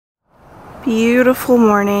Beautiful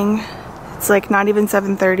morning. It's like not even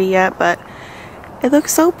 7:30 yet, but it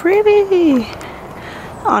looks so pretty.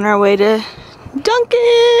 On our way to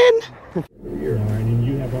Duncan.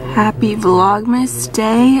 Happy Vlogmas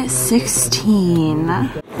day 16.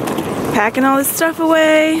 Packing all this stuff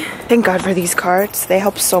away. Thank God for these carts. They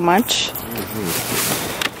help so much.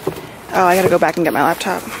 Oh, I gotta go back and get my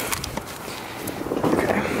laptop.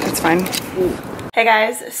 Okay, that's fine. Hey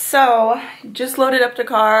guys, so just loaded up the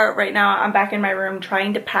car. Right now I'm back in my room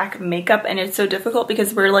trying to pack makeup, and it's so difficult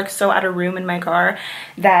because we're like so out of room in my car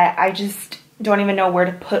that I just don't even know where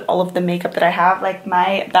to put all of the makeup that I have. Like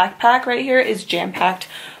my backpack right here is jam-packed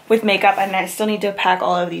with makeup, and I still need to pack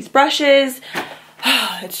all of these brushes.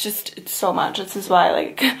 It's so much. This is why,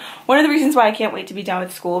 like, one of the reasons why I can't wait to be done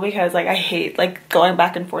with school, because like I hate like going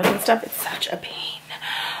back and forth and stuff. It's such a pain.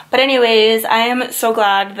 But anyways, I am so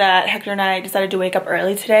glad that Hector and I decided to wake up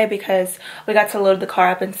early today because we got to load the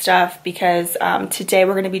car up and stuff, because today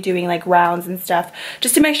we're going to be doing like rounds and stuff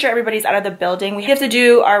just to make sure everybody's out of the building. We have to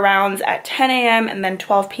do our rounds at 10 a.m. and then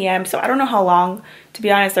 12 p.m. So I don't know how long, to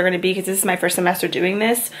be honest, they're going to be, because this is my first semester doing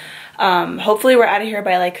this. Hopefully we're out of here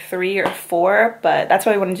by like 3 or 4, but that's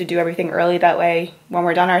why we wanted to do everything early. That way when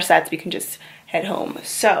we're done our sets, we can just head home.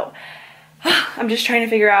 So I'm just trying to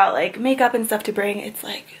figure out like makeup and stuff to bring. It's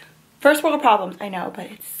like first world problems, I know, but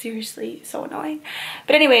it's seriously so annoying.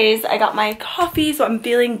 But anyways, I got my coffee, so I'm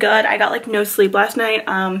feeling good. I got like no sleep last night.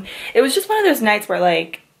 It was just one of those nights where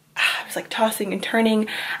like I was like tossing and turning.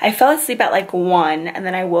 I fell asleep at like 1 and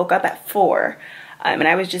then I woke up at 4, and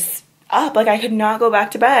I was just up, like I could not go back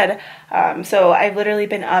to bed. So I've literally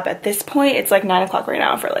been up at this point. It's like 9 o'clock right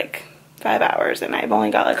now for like 5 hours, and I've only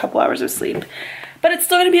got like a couple hours of sleep. But it's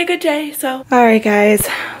still gonna be a good day, so. All right guys,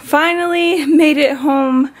 finally made it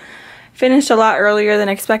home. Finished a lot earlier than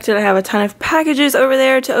expected. I have a ton of packages over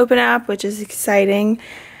there to open up, which is exciting.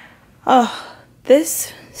 Oh,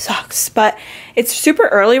 this sucks, but it's super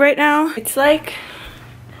early right now. It's like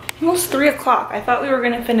almost 3 o'clock. I thought we were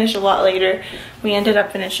gonna finish a lot later. We ended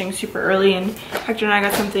up finishing super early, and Hector and I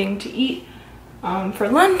got something to eat for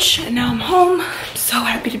lunch, and now I'm home. I'm so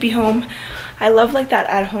happy to be home. I love like that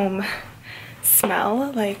at-home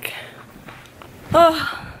smell. Like,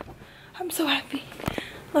 oh, I'm so happy.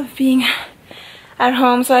 Love being at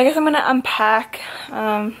home. So I guess I'm gonna unpack.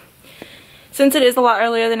 Since it is a lot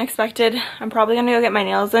earlier than expected, I'm probably gonna go get my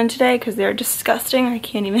nails done today because they're disgusting. I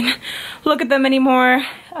can't even look at them anymore.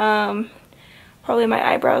 Probably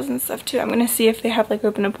my eyebrows and stuff too. I'm gonna see if they have like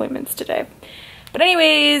open appointments today. But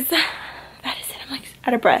anyways, that is it. I'm like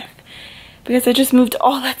out of breath because I just moved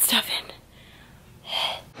all that stuff in.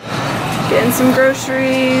 Getting some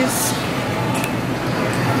groceries.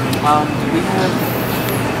 Do we have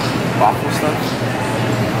waffle stuff?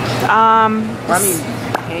 I mean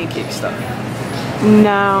pancake stuff.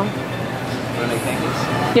 No. Want to make pancakes?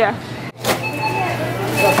 Yeah.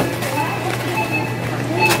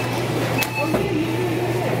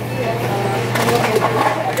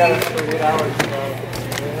 I got it for 8 hours ago.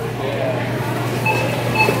 Yeah.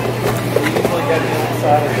 We usually get it on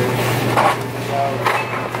Saturday.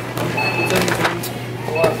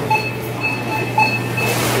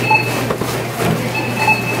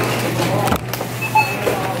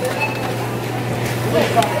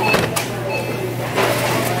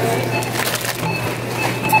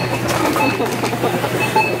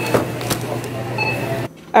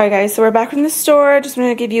 Alright guys, so we're back from the store. Just wanted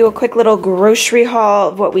to give you a quick little grocery haul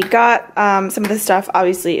of what we got. Some of the stuff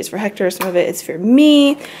obviously is for Hector, some of it is for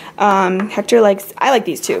me. Hector likes, I like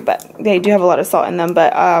these too, but they do have a lot of salt in them.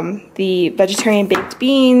 But the vegetarian baked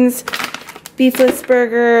beans, beefless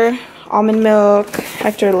burger, almond milk.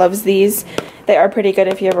 Hector loves these. They are pretty good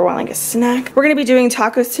if you ever want like a snack. We're gonna be doing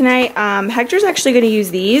tacos tonight. Hector's actually gonna use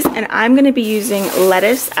these, and I'm gonna be using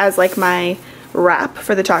lettuce as like my wrap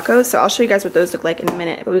for the tacos, so I'll show you guys what those look like in a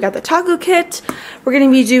minute. But we got the taco kit. We're gonna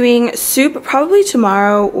be doing soup probably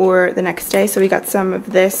tomorrow or the next day. So we got some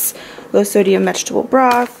of this low sodium vegetable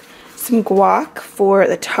broth, some guac for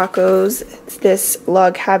the tacos. It's this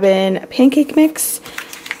log cabin pancake mix,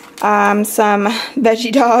 some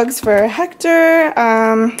veggie dogs for Hector.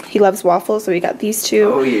 He loves waffles, so we got these two.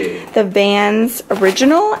 Oh yeah. The Vans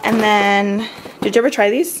original, and then did you ever try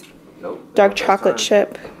these? Nope. Dark chocolate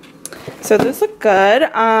chip. So those look good.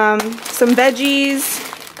 Some veggies,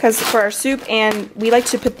 because for our soup, and we like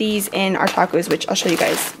to put these in our tacos, which I'll show you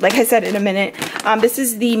guys, like I said, in a minute. This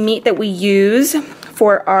is the meat that we use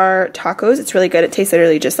for our tacos. It's really good. It tastes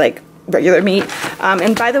literally just like regular meat.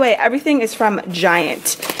 And by the way, everything is from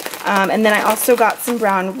Giant. And then I also got some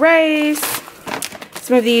brown rice,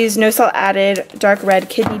 some of these no salt added dark red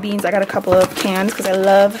kidney beans. I got a couple of cans because I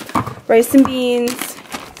love rice and beans.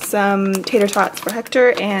 some tater tots for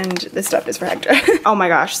Hector, and this stuff is for Hector. Oh my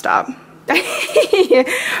gosh, stop.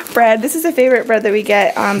 Bread. This is a favorite bread that we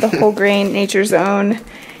get, the whole grain Nature's Own.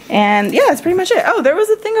 And yeah, that's pretty much it. Oh, there was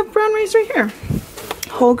a thing of brown rice right here.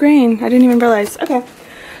 Whole grain. I didn't even realize. Okay.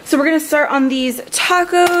 So we're gonna start on these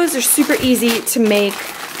tacos. They're super easy to make.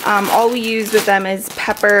 All we use with them is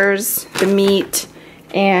peppers, the meat,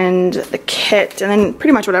 and the kit, and then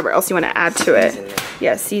pretty much whatever else you want to add to it.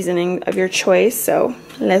 Yeah, seasoning of your choice. So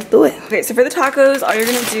let's do it. Okay, so for the tacos, all you're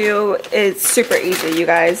gonna do is super easy, you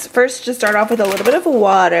guys. First, just start off with a little bit of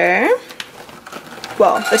water.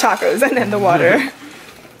 Well, the tacos and then the water.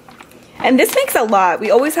 And this makes a lot.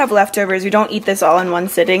 We always have leftovers. We don't eat this all in one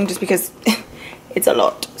sitting just because it's a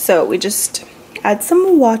lot. So we just add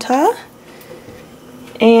some water.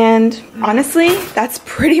 And honestly, that's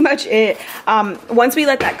pretty much it. Once we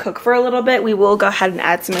let that cook for a little bit, we will go ahead and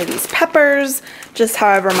add some of these peppers, just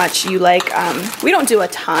however much you like. We don't do a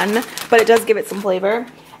ton, but it does give it some flavor.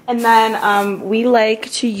 And then we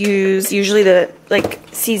like to use usually the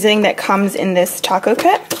seasoning that comes in this taco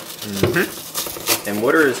kit. And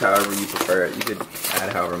water is however you prefer it. You could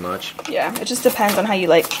add however much. Yeah, it just depends on how you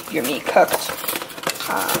like your meat cooked.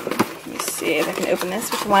 Let me see if I can open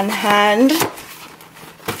this with one hand.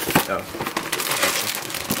 Oh.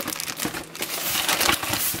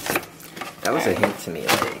 That was a hint to me,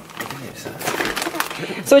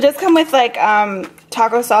 So it does come with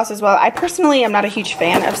taco sauce as well. I personally am not a huge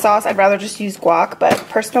fan of sauce. I'd rather just use guac, but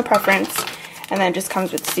personal preference. And then it just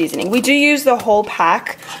comes with seasoning. We do use the whole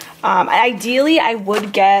pack. Ideally, I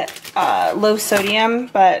would get low sodium,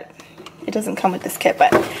 but it doesn't come with this kit.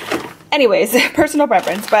 But anyways, personal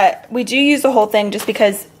preference. But we do use the whole thing just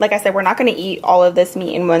because, like I said, we're not going to eat all of this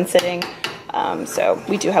meat in one sitting. So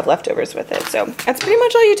we do have leftovers with it. So that's pretty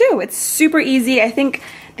much all you do. It's super easy. I think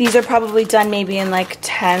these are probably done maybe in like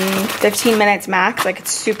 10, 15 minutes max. Like,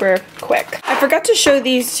 it's super quick. I forgot to show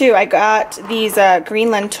these too. I got these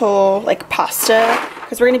green lentil pasta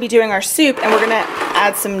because we're going to be doing our soup and we're going to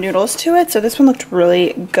add some noodles to it. So this one looked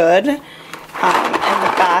really good. In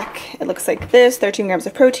the back, it looks like this: 13 grams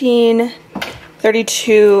of protein,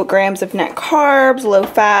 32 grams of net carbs, low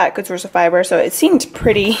fat, good source of fiber. So it seemed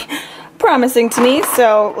pretty promising to me.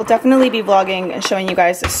 So we'll definitely be vlogging and showing you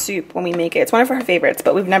guys the soup when we make it. It's one of our favorites,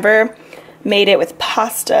 but we've never made it with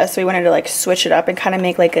pasta, so we wanted to switch it up and kind of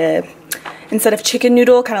make instead of chicken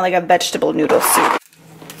noodle, kind of like a vegetable noodle soup.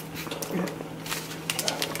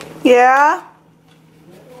 Yeah?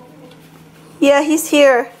 Yeah, he's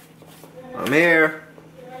here. I'm here.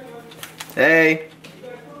 Hey.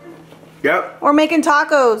 Yep. We're making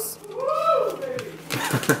tacos.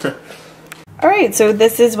 Alright, so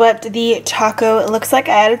this is what the taco looks like.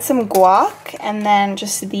 I added some guac and then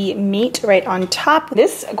just the meat right on top.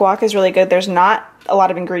 This guac is really good. There's not a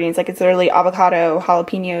lot of ingredients. It's literally avocado,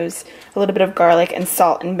 jalapenos, a little bit of garlic, and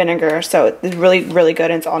salt and vinegar. So it's really, really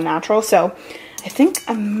good and it's all natural. So I think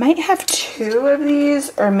I might have 2 of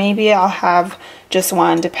these, or maybe I'll have just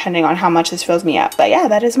 1 depending on how much this fills me up. But yeah,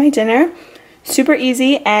 that is my dinner. Super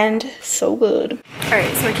easy and so good.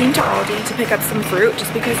 Alright, so I came to Aldi to pick up some fruit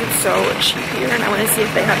just because it's so cheap here, and I want to see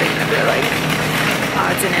if they have any other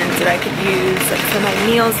odds and ends that I could use for my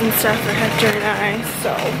meals and stuff for Hector and I.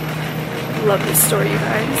 So love this store, you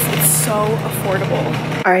guys. It's so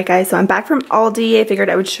affordable. Alright guys, so I'm back from Aldi. I figured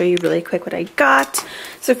I would show you really quick what I got.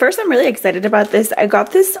 So first, I'm really excited about this. I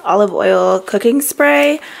got this olive oil cooking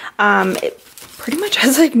spray. It pretty much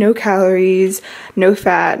has no calories, no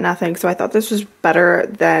fat, nothing. So I thought this was better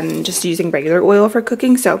than just using regular oil for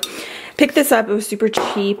cooking. So picked this up. It was super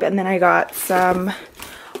cheap. And then I got some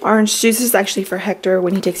orange juice. This is actually for Hector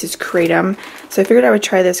when he takes his kratom. So I figured I would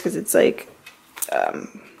try this because it's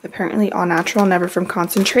apparently all natural, never from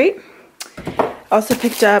concentrate. Also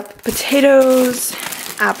picked up potatoes,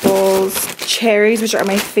 apples, cherries, which are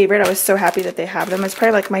my favorite. I was so happy that they have them. It's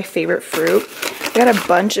probably my favorite fruit. I got a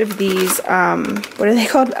bunch of these, what are they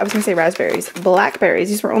called? I was gonna say raspberries. Blackberries.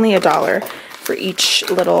 These were only $1 for each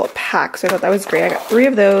little pack, so I thought that was great. I got 3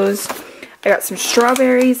 of those. I got some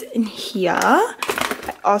strawberries in here.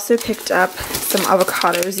 I also picked up some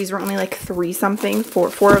avocados. These were only 3 something for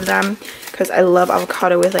 4 of them because I love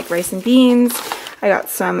avocado with rice and beans. I got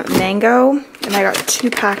some mango, and I got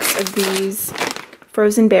 2 packs of these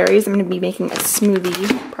frozen berries. I'm going to be making a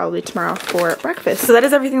smoothie probably tomorrow for breakfast. So that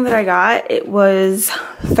is everything that I got. It was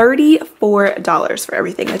 $34 for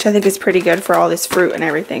everything, which I think is pretty good for all this fruit and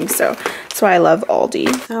everything. So that's why I love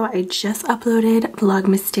Aldi. So I just uploaded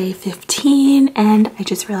Vlogmas Day 15, and I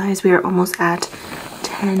just realized we are almost at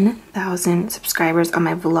 10,000 subscribers on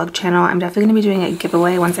my vlog channel. I'm definitely going to be doing a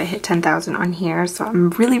giveaway once I hit 10,000 on here, so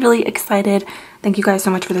I'm really excited. Thank you guys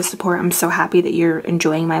so much for the support. I'm so happy that you're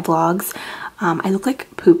enjoying my vlogs. I look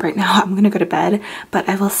like poop right now. I'm gonna go to bed, but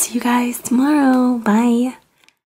I will see you guys tomorrow. Bye.